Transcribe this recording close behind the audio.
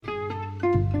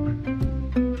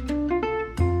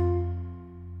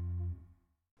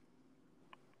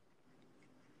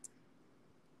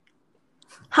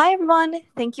Hi, everyone.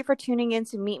 Thank you for tuning in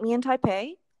to Meet Me in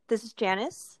Taipei. This is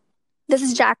Janice, This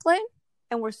is Jacqueline.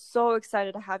 and we're so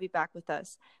excited to have you back with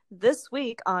us. This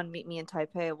week on Meet Me in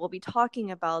Taipei, we'll be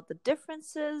talking about the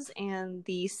differences and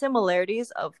the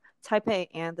similarities of Taipei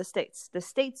and the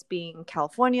states being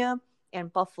California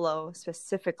and Buffalo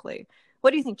specifically.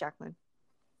 What do you think, Jacqueline?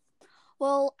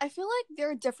 Well, I feel like there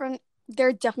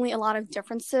are definitely a lot of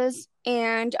differences,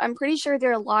 and I'm pretty sure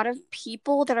there are a lot of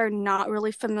people that are not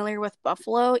really familiar with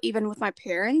Buffalo, even with my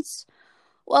parents.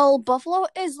 Well, Buffalo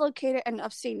is located in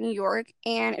upstate New York,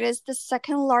 and it is the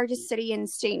second largest city in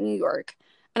state New York,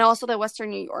 and also the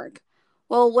Western New York.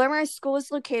 Well, where my school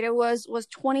is located was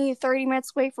 20 30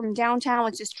 minutes away from downtown,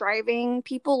 with just driving.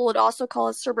 People would also call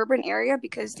it suburban area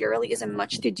because there really isn't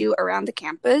much to do around the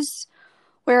campus.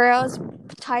 Whereas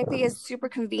Taipei is super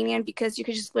convenient because you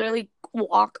could just literally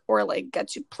walk or like get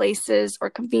to places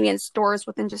or convenience stores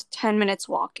within just 10 minutes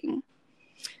walking.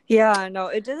 Yeah, no,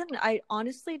 it didn't. I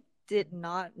honestly did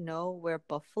not know where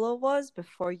Buffalo was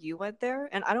before you went there,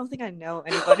 and I don't think I know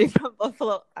anybody from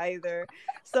Buffalo either.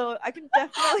 So I can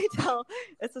definitely tell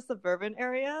it's a suburban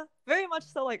area, very much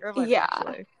so like Irvine, Yeah.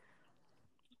 actually.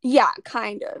 Yeah,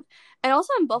 kind of. And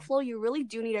also in Buffalo, you really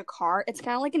do need a car. It's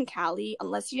kind of like in Cali,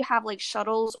 unless you have like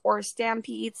shuttles or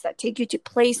stampedes that take you to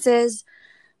places.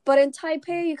 But in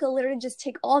Taipei, you can literally just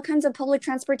take all kinds of public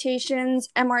transportations,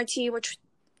 MRT, which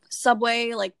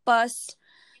subway, like bus,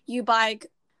 U-bike,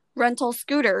 rental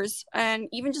scooters, and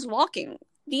even just walking.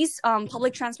 These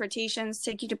public transportations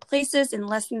take you to places in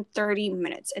less than 30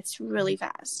 minutes. It's really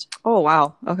fast. Oh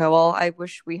wow. Okay, well, I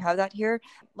wish we have that here.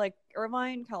 Like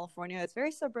Irvine, California, it's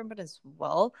very suburban as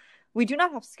well. We do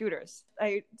not have scooters.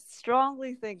 I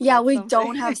strongly think Yeah, that's we something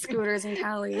don't have scooters in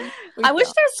Cali. we I wish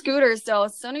don't. there's scooters though.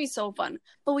 It's gonna be so fun.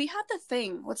 But we have the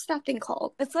thing. What's that thing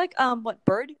called? It's like what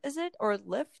Bird is it or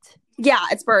Lyft? Yeah,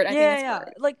 it's Bird. I think Yeah, it's yeah.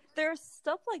 Bird. Like there's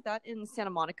stuff like that in Santa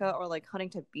Monica or like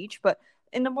Huntington Beach, but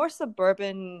in the more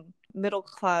suburban middle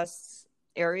class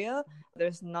area,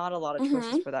 there's not a lot of choices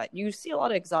Mm-hmm. for that. You see a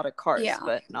lot of exotic cars, Yeah.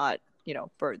 but not,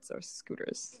 birds or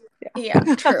scooters. Yeah,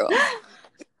 Yeah. true.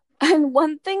 And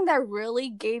one thing that really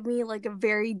gave me like a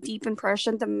very deep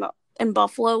impression in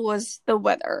Buffalo was the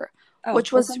weather, Oh,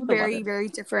 which what's was up with the very, weather? very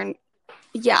different.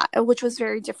 Yeah, which was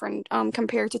very different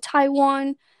compared to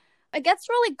Taiwan. It gets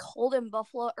really cold in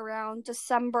Buffalo around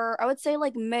December. I would say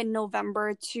like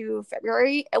mid-November to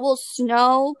February. It will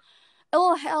snow, it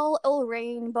will hail, it will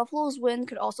rain. Buffalo's wind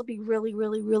could also be really,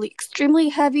 really, really extremely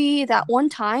heavy. That one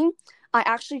time, I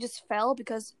actually just fell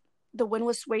because the wind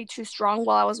was way too strong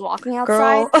while I was walking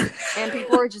outside. Girl. And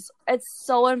people were just, it's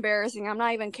so embarrassing. I'm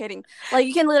not even kidding. Like,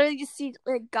 you can literally just see,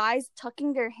 like, guys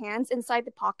tucking their hands inside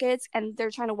the pockets and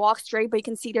they're trying to walk straight, but you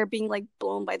can see they're being, like,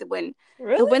 blown by the wind. The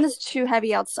Really? wind is too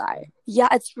heavy outside. Yeah,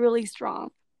 it's really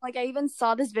strong. Like, I even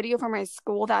saw this video from my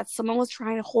school that someone was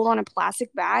trying to hold on a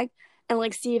plastic bag and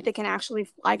like see if they can actually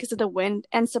fly because of the wind.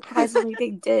 And surprisingly, they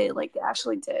did. Like they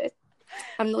actually did.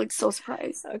 I'm like so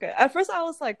surprised. Okay. At first I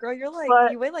was like, girl,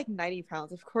 But you weigh like 90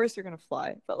 pounds. Of course you're gonna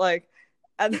fly. But like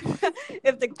and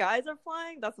if the guys are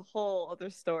flying, that's a whole other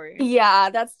story. yeah,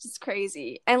 that's just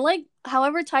crazy. And like,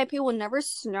 however, Taipei will never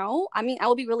snow. I mean, I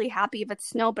will be really happy if it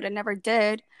snowed, but it never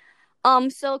did.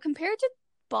 So compared to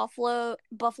Buffalo,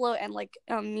 and like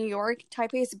New York,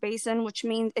 Taipei is a basin, which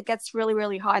means it gets really,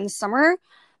 really hot in the summer.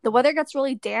 The weather gets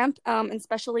really damp,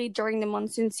 especially during the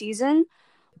monsoon season.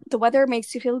 The weather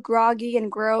makes you feel groggy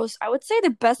and gross. I would say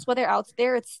the best weather out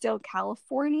there, it's still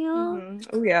California.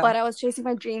 Oh yeah. But I was chasing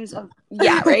my dreams of,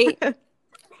 yeah, right?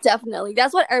 Definitely.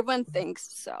 That's what everyone thinks.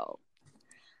 So,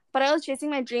 but I was chasing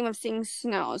my dream of seeing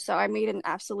snow. So I made an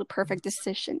absolute perfect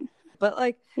decision. But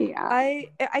like Yeah. I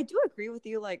do agree with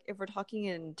you, like if we're talking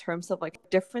in terms of like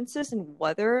differences in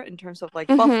weather in terms of like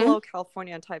Mm-hmm. Buffalo,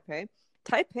 California, and Taipei.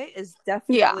 Taipei is Yeah.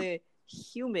 definitely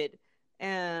humid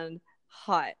and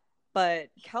hot. But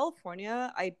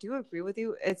California, I do agree with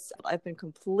you. I've been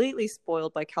completely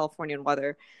spoiled by Californian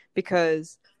weather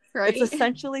because it's Right?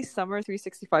 essentially summer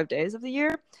 365 days of the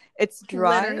year. It's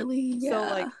dry. Literally, So yeah.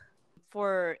 like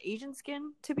for Asian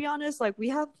skin, to be honest, like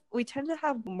we tend to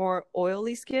have more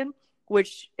oily skin,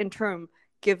 which in turn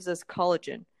gives us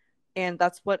collagen. And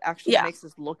that's what actually Yeah. makes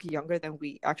us look younger than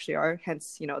we actually are,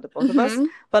 hence, the both of us. Mm-hmm.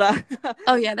 But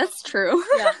Oh, yeah, that's true.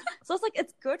 yeah. So it's like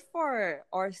it's good for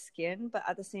our skin, but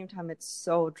at the same time it's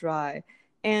so dry.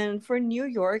 And for New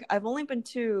York, I've only been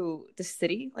to the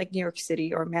city, like New York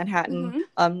City or Manhattan.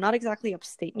 Mm-hmm. Not exactly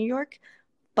upstate New York,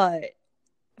 but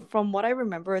from what I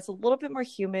remember, it's a little bit more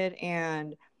humid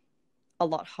and a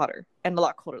lot hotter and a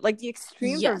lot colder. Like the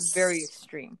extremes are very Yes.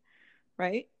 extreme,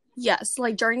 right? Yes,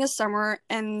 like during the summer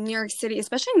in New York City,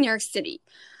 especially in New York City.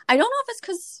 I don't know if it's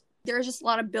because there's just a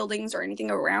lot of buildings or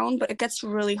anything around, but it gets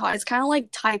really hot. It's kind of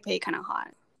like Taipei kind of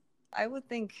hot. I would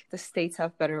think the states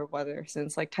have better weather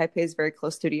since like Taipei is very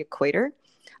close to the equator.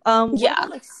 What Yeah. about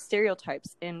like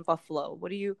stereotypes in Buffalo? What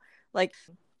do you like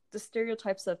the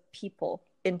stereotypes of people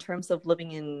in terms of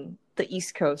living in the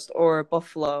East Coast or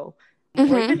Buffalo or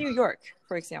even New York,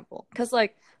 for example? Because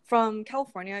like from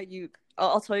California,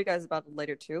 I'll tell you guys about it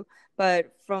later too.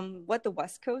 But from what the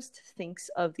West Coast thinks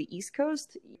of the East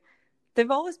Coast,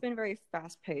 they've always been very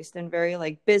fast paced and very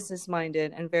like business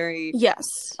minded and very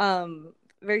Yes.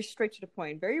 very straight to the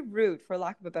point, very rude for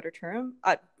lack of a better term.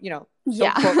 Don't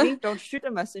Yeah. quote me, don't shoot the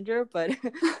messenger, but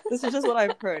this is just what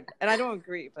I've heard. And I don't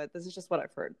agree, but this is just what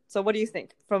I've heard. So what do you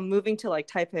think from moving to like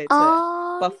Taipei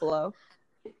to Buffalo?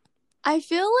 I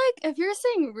feel like if you're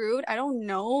saying rude, I don't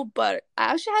know, but I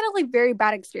actually had a like very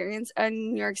bad experience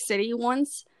in New York City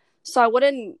once. So I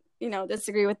wouldn't,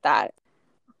 disagree with that.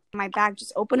 My bag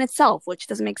just opened itself, which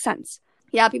doesn't make sense.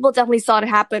 Yeah, people definitely saw it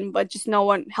happen, but just no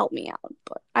one helped me out.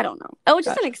 But I don't know. It was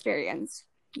just an experience.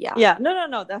 Yeah. Yeah.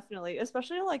 No, definitely.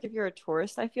 Especially like if you're a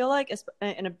tourist, I feel like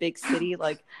in a big city,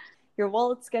 like your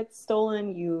wallets get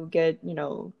stolen, you get,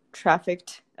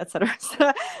 trafficked, etc.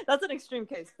 So that's an extreme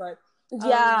case, but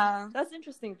yeah, that's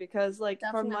interesting because like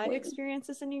definitely. from my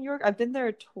experiences in New York, I've been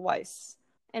there twice,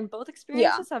 and both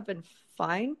experiences have been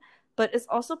fine. But it's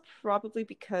also probably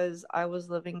because I was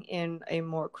living in a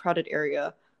more crowded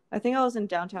area. I think I was in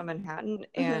downtown Manhattan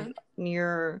and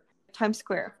near Times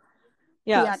Square.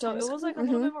 Yeah, so it was like a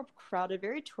little bit more crowded,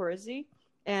 very touristy.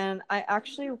 And I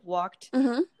actually walked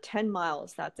 10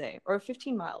 miles that day, or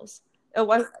 15 miles. It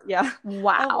was, yeah.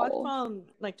 Wow. I walked from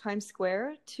like Times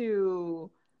Square to,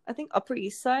 I think, Upper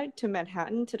East Side to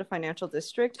Manhattan to the financial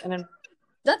district. And then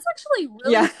that's actually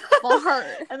really far.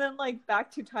 And then like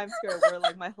back to Times Square where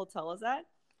like my hotel is at.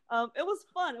 It was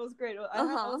fun. It was great. I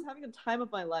was having the time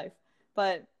of my life.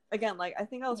 But again, like I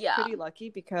think I was pretty lucky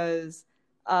because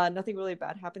nothing really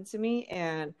bad happened to me.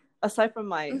 And aside from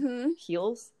my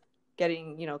heels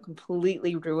getting,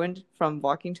 completely ruined from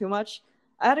walking too much,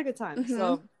 I had a good time.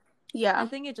 So yeah, I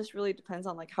think it just really depends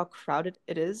on like how crowded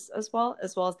it is as well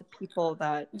as the people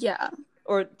that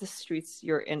or the streets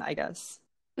you're in, I guess.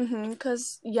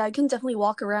 Because you can definitely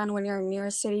walk around when you're near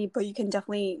a city, but you can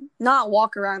definitely not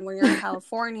walk around when you're in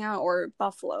California or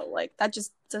Buffalo. Like that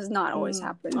just does not always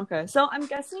happen. Okay, so I'm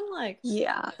guessing like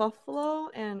Buffalo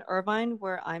and Irvine,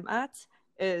 where I'm at,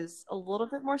 is a little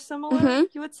bit more similar.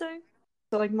 You would say,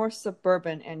 so like more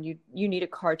suburban, and you need a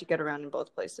car to get around in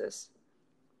both places.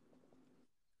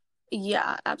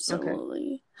 Yeah,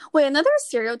 absolutely. Okay. Wait, another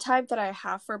stereotype that I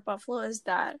have for Buffalo is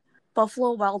that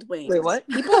Buffalo Wild Wings. Wait, what?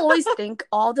 People always think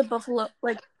all the Buffalo,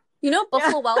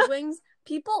 Buffalo Wild Wings,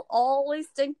 people always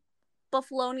think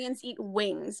Buffalonians eat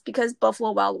wings because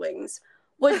Buffalo Wild Wings,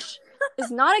 which is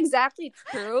not exactly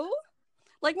true.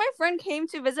 Like, my friend came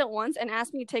to visit once and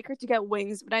asked me to take her to get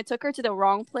wings, but I took her to the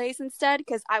wrong place instead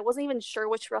because I wasn't even sure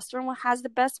which restaurant has the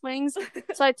best wings.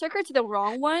 So I took her to the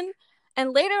wrong one.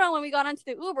 And later on, when we got onto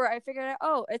the Uber, I figured out,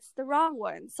 oh, it's the wrong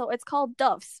one. So it's called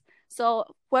Duff's. So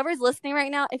whoever's listening right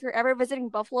now, if you're ever visiting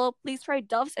Buffalo, please try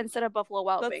Duff's instead of Buffalo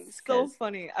Wild Wings. That's so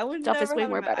funny. I would Duff never is way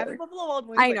more better. I have Buffalo Wild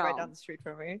Wings like, right down the street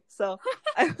from me. So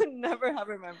I would never have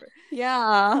remembered.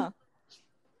 Yeah.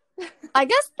 I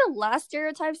guess the last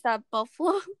stereotypes that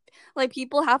Buffalo,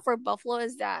 people have for Buffalo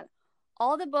is that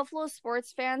all the Buffalo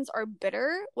sports fans are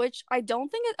bitter, which I don't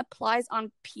think it applies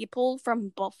on people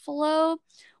from Buffalo.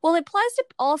 Well, it applies to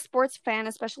all sports fans,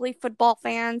 especially football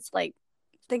fans. Like,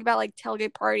 think about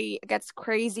tailgate party. It gets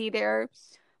crazy there.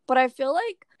 But I feel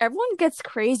like everyone gets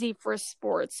crazy for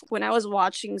sports. When I was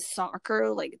watching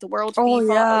soccer, the World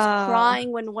FIFA, I was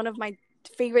crying when one of my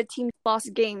favorite teams lost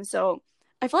a game. So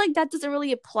I feel like that doesn't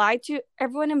really apply to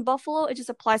everyone in Buffalo. It just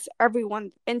applies to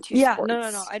everyone into sports.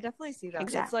 No. I definitely see that.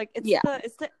 Exactly.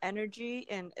 It's the energy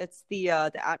and it's the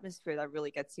atmosphere that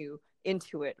really gets you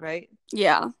into it, right?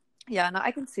 Yeah. Yeah, no, I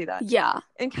can see that. Yeah.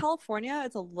 In California,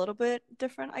 it's a little bit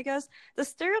different, I guess. The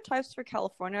stereotypes for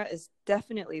California is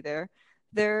definitely there.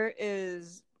 There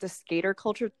is the skater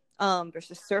culture. There's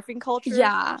the surfing culture.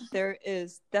 Yeah. There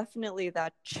is definitely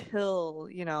that chill,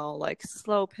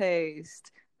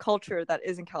 slow-paced culture that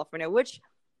is in California, which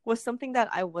was something that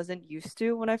I wasn't used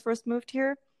to when I first moved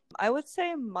here. I would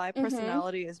say my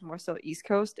personality is more so East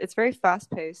Coast. It's very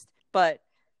fast-paced, but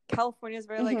California is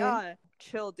very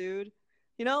chill, dude.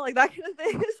 That kind of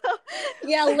thing. So,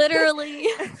 yeah, literally.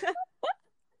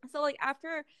 So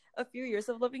after a few years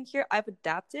of living here, I've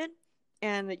adapted,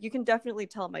 and you can definitely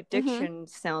tell my diction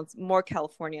sounds more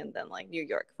Californian than New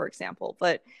York, for example.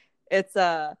 But it's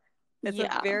It's a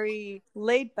Yeah. very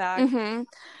laid back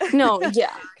No,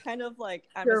 yeah. kind of like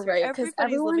You're atmosphere. right. Because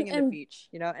Everybody's living in the beach,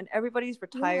 and everybody's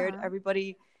retired. Yeah.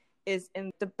 Everybody is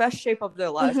in the best shape of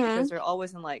their lives because they're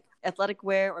always in like athletic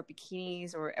wear or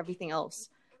bikinis or everything else.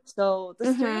 So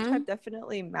the stereotype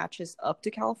definitely matches up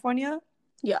to California.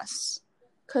 Yes.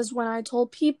 Because when I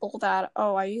told people that,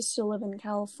 oh, I used to live in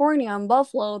California, in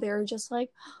Buffalo, they were just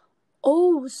like,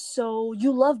 oh, so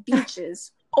you love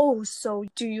beaches. Oh, so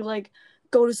do you like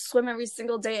go to swim every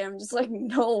single day? I'm just like,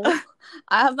 no,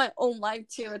 I have my own life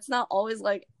too. It's not always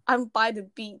like I'm by the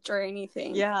beach or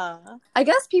anything. Yeah. I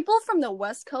guess people from the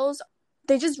West Coast,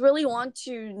 they just really want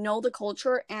to know the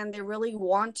culture and they really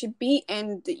want to be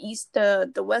in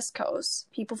the West Coast.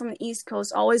 People from the East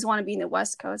Coast always want to be in the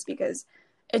West Coast because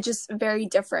it's just very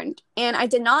different. And I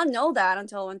did not know that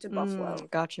until I went to Buffalo.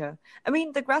 Gotcha. I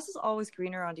mean, the grass is always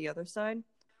greener on the other side.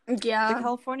 Yeah. The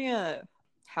California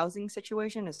housing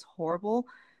situation is horrible.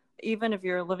 Even if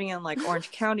you're living in like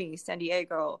Orange County, San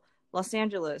Diego, Los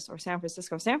Angeles, or San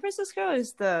Francisco. San Francisco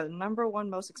is the #1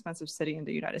 most expensive city in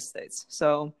the United States.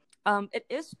 So it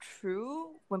is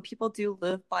true when people do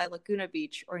live by Laguna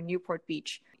Beach or Newport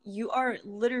Beach, you are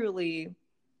literally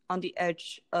on the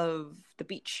edge of the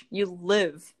beach. You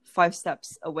live 5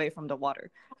 steps away from the water.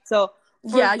 So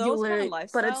for yeah, you those kind of literally,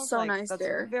 lifestyles, but it's so like nice that's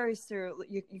there. very stereo.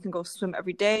 You can go swim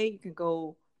every day. You can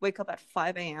go wake up at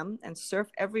 5 a.m. and surf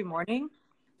every morning.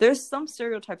 There's some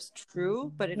stereotypes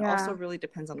true, but it also really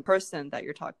depends on the person that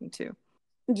you're talking to.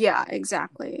 Yeah,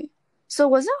 exactly. So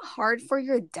was it hard for you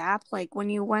to adapt, like when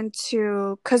you went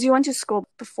to, because you went to school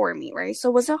before me, right?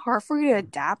 So was it hard for you to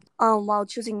adapt while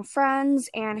choosing friends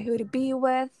and who to be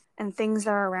with and things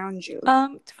that are around you?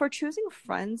 For choosing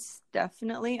friends,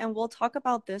 definitely, and we'll talk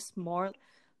about this more,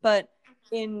 but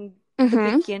in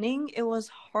the beginning, it was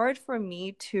hard for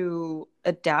me to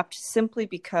adapt simply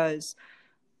because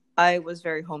I was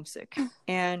very homesick.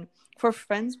 And for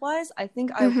friends wise, I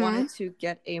think I wanted to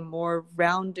get a more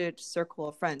rounded circle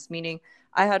of friends, meaning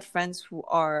I had friends who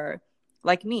are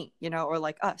like me, or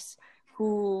like us,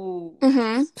 who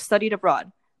studied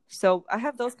abroad. So I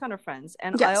have those kind of friends.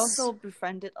 And I also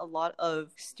befriended a lot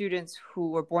of students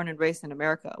who were born and raised in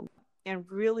America and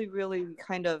really, really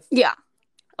kind of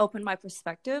opened my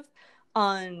perspective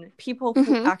on people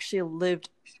who actually lived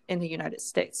in the United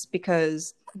States,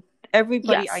 because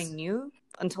everybody I knew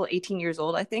until 18 years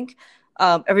old, I think,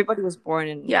 everybody was born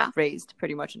and raised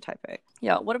pretty much in Taipei.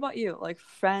 Yeah. What about you? Like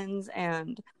friends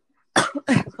and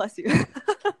bless you.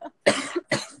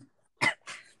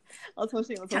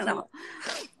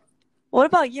 What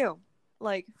about you?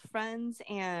 Like friends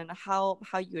and how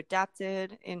you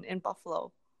adapted in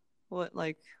Buffalo? What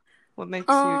made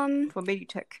you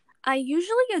tick? I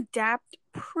usually adapt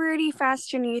pretty fast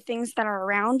to new things that are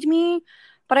around me.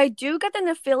 But I do get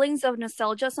the feelings of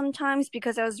nostalgia sometimes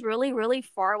because I was really, really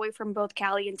far away from both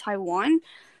Cali and Taiwan.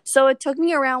 So it took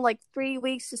me around like 3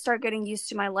 weeks to start getting used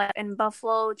to my life in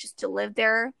Buffalo, just to live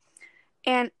there.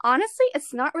 And honestly,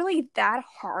 it's not really that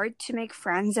hard to make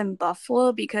friends in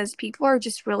Buffalo because people are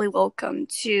just really welcome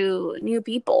to new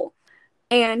people.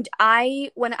 And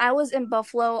when I was in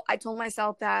Buffalo, I told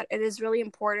myself that it is really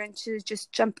important to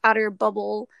just jump out of your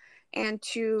bubble and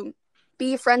to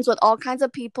be friends with all kinds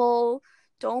of people.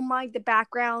 Don't mind the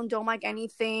background, don't mind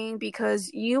anything,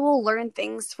 because you will learn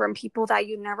things from people that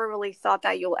you never really thought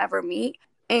that you'll ever meet.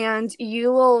 And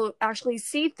you will actually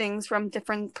see things from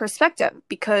different perspective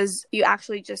because you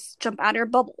actually just jump out of your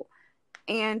bubble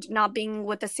and not being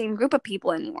with the same group of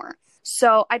people anymore.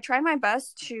 So I try my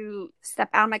best to step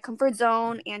out of my comfort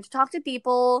zone and to talk to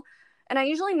people. And I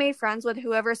usually made friends with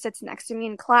whoever sits next to me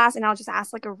in class, and I'll just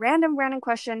ask like a random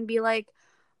question, be like,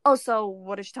 oh, so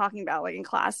what is she talking about, like in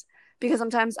class? Because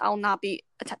sometimes I'll not be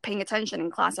paying attention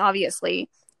in class, obviously.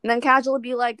 And then casually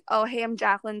be like, oh, hey, I'm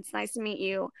Jacqueline. It's nice to meet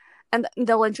you. And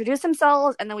they'll introduce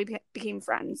themselves, and then we became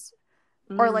friends.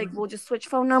 Or like we'll just switch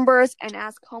phone numbers and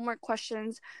ask homework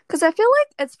questions. Because I feel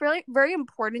like it's really very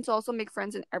important to also make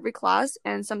friends in every class.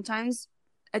 And sometimes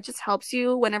it just helps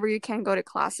you whenever you can't go to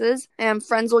classes. And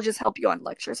friends will just help you on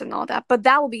lectures and all that. But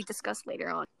that will be discussed later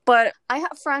on. But I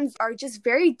have friends are just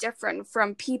very different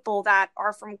from people that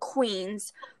are from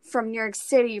Queens, from New York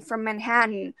City, from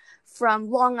Manhattan,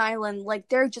 from Long Island. Like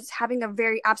they're just having a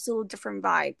very absolute different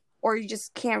vibe. Or you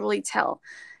just can't really tell.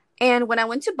 And when I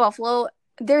went to Buffalo,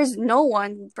 there's no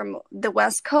one from the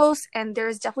West Coast, and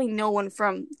there's definitely no one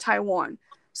from Taiwan.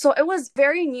 So it was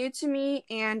very new to me,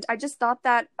 and I just thought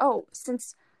that, oh,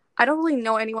 since I don't really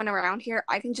know anyone around here,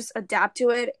 I can just adapt to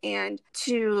it and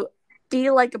to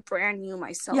be like a brand new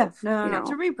myself. Yeah, no,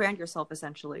 to rebrand yourself,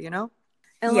 essentially, And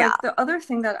like the other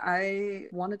thing that I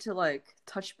wanted to like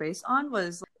touch base on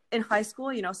was in high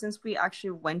school, since we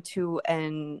actually went to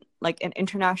an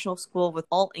international school with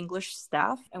all English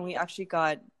staff, and we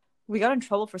got in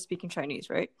trouble for speaking Chinese,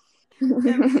 right?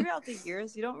 And throughout the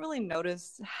years, you don't really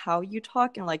notice how you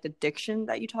talk and like the diction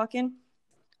that you talk in.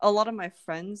 A lot of my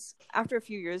friends, after a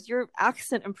few years, your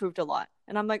accent improved a lot.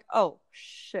 And I'm like, oh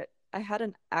shit, I had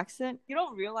an accent. You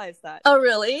don't realize that. Oh,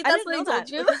 really? That's what I told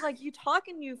you. Because like you talk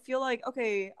and you feel like,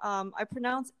 okay, I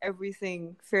pronounce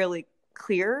everything fairly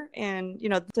clear, and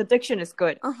the diction is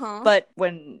good. But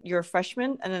when you're a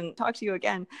freshman and then talk to you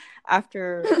again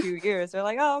after a few years, they're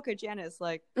like, oh, okay, Janice,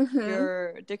 like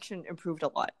your diction improved a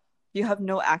lot. You have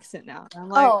no accent now. And I'm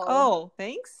like, oh,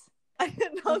 thanks. I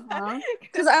didn't know that.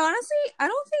 Because I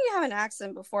don't think you have an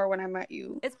accent before when I met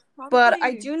you. But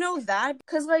I do know that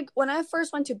because like when I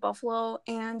first went to Buffalo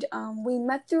and we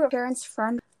met through a parent's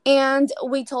friend, and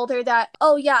we told her that,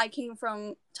 oh yeah, I came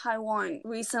from Taiwan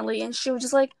recently, and she was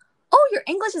just like, oh, your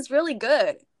English is really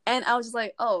good. And I was just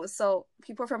like, oh, so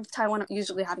people from Taiwan are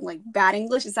usually having like bad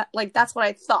English? Is that like, that's what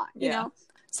I thought, you know?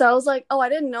 So I was like, oh, I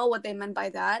didn't know what they meant by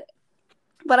that.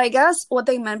 But I guess what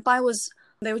they meant by was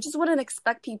they just wouldn't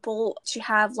expect people to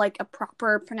have like a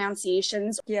proper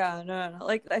pronunciations. Yeah, no.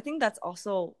 Like, I think that's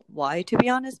also why, to be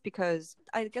honest, because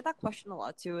I get that question a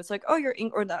lot too. It's like, oh,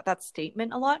 or that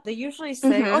statement a lot. They usually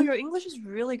say, oh, your English is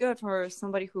really good for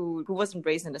somebody who wasn't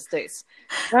raised in the States.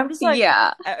 And I'm just like,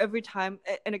 every time.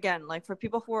 And again, like for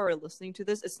people who are listening to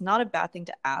this, it's not a bad thing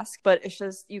to ask, but it's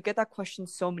just you get that question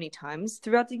so many times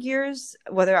throughout the years,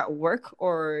 whether at work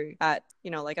or at,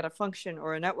 like at a function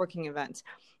or a networking event.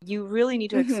 You really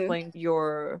need to explain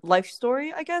your life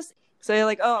story, I guess. So you're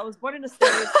like, oh, I was born in the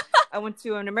States, I went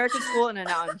to an American school, and then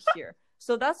now I'm here.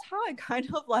 So that's how I kind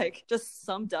of like just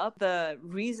summed up the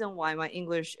reason why my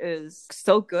English is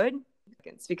so good.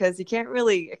 It's because you can't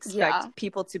really expect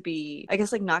people to be, I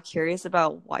guess, like not curious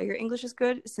about why your English is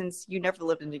good since you never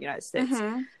lived in the United States.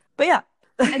 But yeah.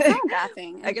 It's not a bad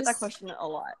thing. I get that question a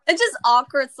lot. It's just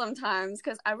awkward sometimes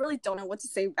because I really don't know what to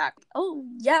say back. Oh,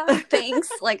 yeah, thanks.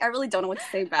 Like, I really don't know what to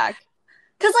say back.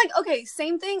 Because, like, okay,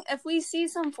 same thing. If we see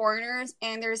some foreigners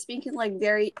and they're speaking, like,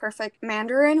 very perfect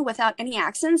Mandarin without any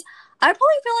accents, I probably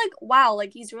feel like, wow,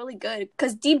 like, he's really good.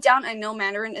 Because deep down, I know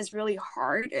Mandarin is really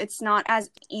hard. It's not as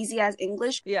easy as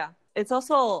English. Yeah. It's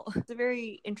a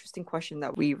very interesting question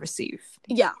that we receive.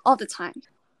 Yeah, all the time.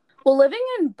 Well, living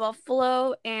in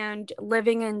Buffalo and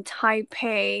living in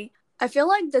Taipei, I feel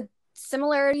like the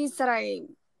similarities that I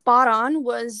spot on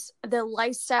was the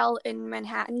lifestyle in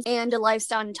Manhattan and the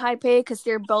lifestyle in Taipei because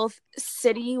they're both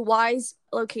city-wise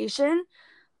location.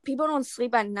 People don't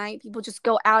sleep at night. People just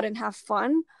go out and have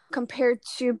fun. Compared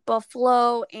to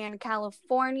Buffalo and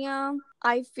California,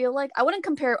 I feel like I wouldn't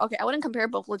compare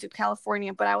Buffalo to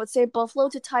California, but I would say Buffalo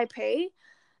to Taipei.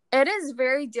 It is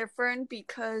very different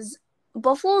because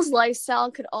Buffalo's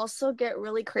lifestyle could also get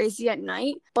really crazy at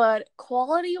night, but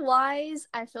quality-wise,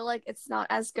 I feel like it's not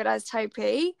as good as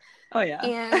Taipei. Oh, yeah.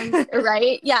 And,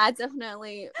 right? Yeah,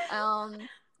 definitely.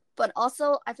 But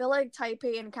also, I feel like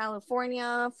Taipei and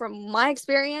California, from my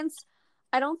experience,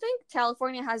 I don't think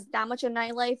California has that much of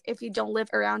nightlife if you don't live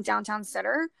around downtown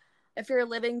center. If you're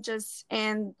living just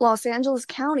in Los Angeles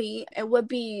County, it would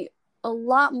be a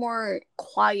lot more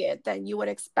quiet than you would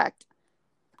expect.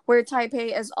 Where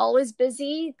Taipei is always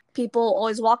busy, people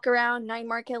always walk around, night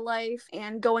market life,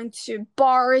 and going to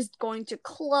bars, going to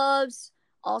clubs.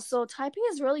 Also, Taipei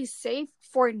is really safe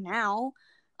for now,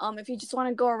 if you just want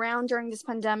to go around during this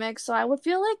pandemic. So I would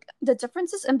feel like the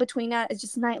differences in between that is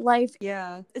just nightlife.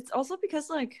 Yeah, it's also because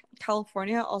like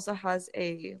California also has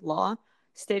a law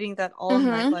stating that all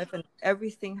nightlife and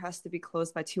everything has to be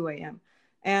closed by 2 a.m.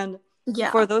 And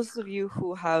for those of you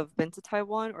who have been to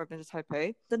Taiwan or been to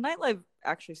Taipei, the nightlife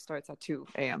actually starts at 2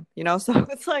 a.m. So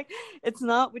it's like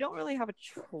we don't really have a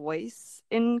choice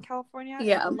in California.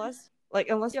 Unless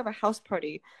you have a house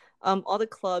party, all the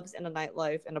clubs and the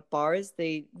nightlife and the bars,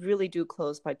 they really do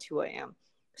close by 2 a.m.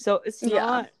 So it's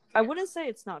not, I wouldn't say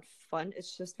it's not fun,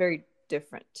 it's just very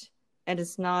different. And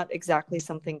it's not exactly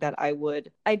something that I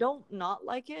don't not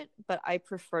like it, but I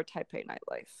prefer Taipei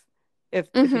nightlife, if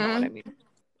you know what I mean.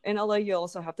 In LA, you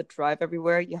also have to drive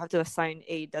everywhere. You have to assign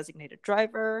a designated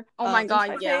driver. Oh my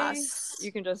God, Taipei, yes.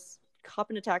 You can just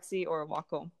hop in a taxi or walk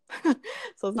home.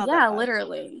 So it's not that bad.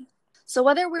 Literally. So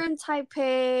whether we're in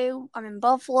Taipei, I'm in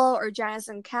Buffalo, or Janice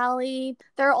and Cali,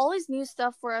 there are always new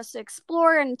stuff for us to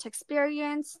explore and to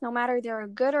experience. No matter they're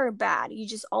good or bad, you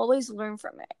just always learn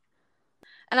from it.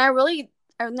 And I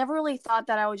never really thought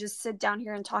that I would just sit down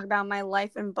here and talk about my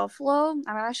life in Buffalo. I'm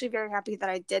actually very happy that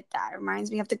I did that. It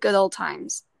reminds me of the good old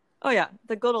times. Oh, yeah.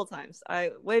 The good old times.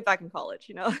 Way back in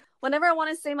college, Whenever I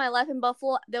want to say my life in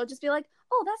Buffalo, they'll just be like,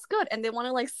 oh, that's good. And they want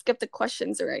to like skip the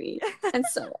questions already. And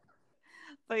so,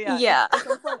 But yeah, yeah. it's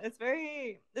also it's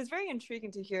very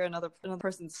intriguing to hear another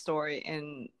person's story.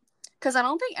 And Because I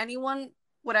don't think anyone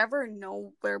would ever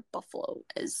know where Buffalo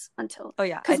is until. oh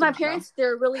yeah, Because my parents,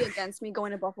 they're really against me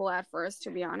going to Buffalo at first,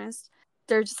 to be honest.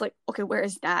 They're just like, okay, where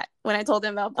is that? When I told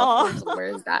them about Buffalo, they're just like, where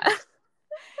is that?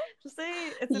 Just say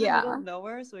it's in the middle of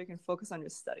nowhere so you can focus on your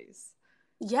studies.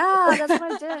 Yeah, that's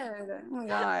what I did. Oh my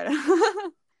god.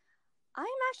 I'm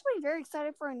actually very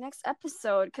excited for our next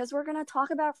episode because we're gonna talk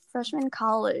about freshman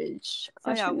college.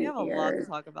 Oh yeah, we have a lot to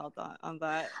talk about on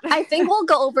that. I think we'll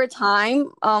go over time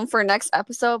for next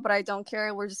episode, but I don't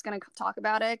care. We're just gonna talk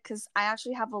about it because I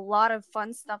actually have a lot of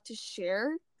fun stuff to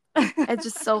share. It's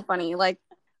just so funny. Like,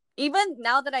 even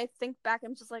now that I think back,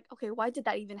 I'm just like, okay, why did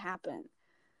that even happen?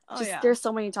 There's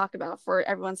so many to talk about for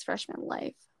everyone's freshman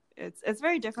life. It's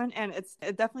very different, and it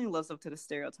definitely lives up to the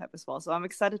stereotype as well. So I'm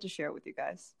excited to share it with you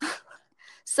guys.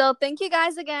 So thank you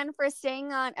guys again for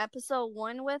staying on episode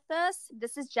 1 with us.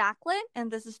 This is Jacqueline. And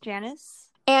this is Janice.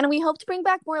 And we hope to bring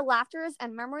back more laughters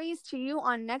and memories to you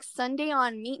on next Sunday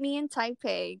on Meet Me in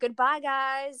Taipei. Goodbye,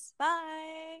 guys.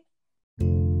 Bye.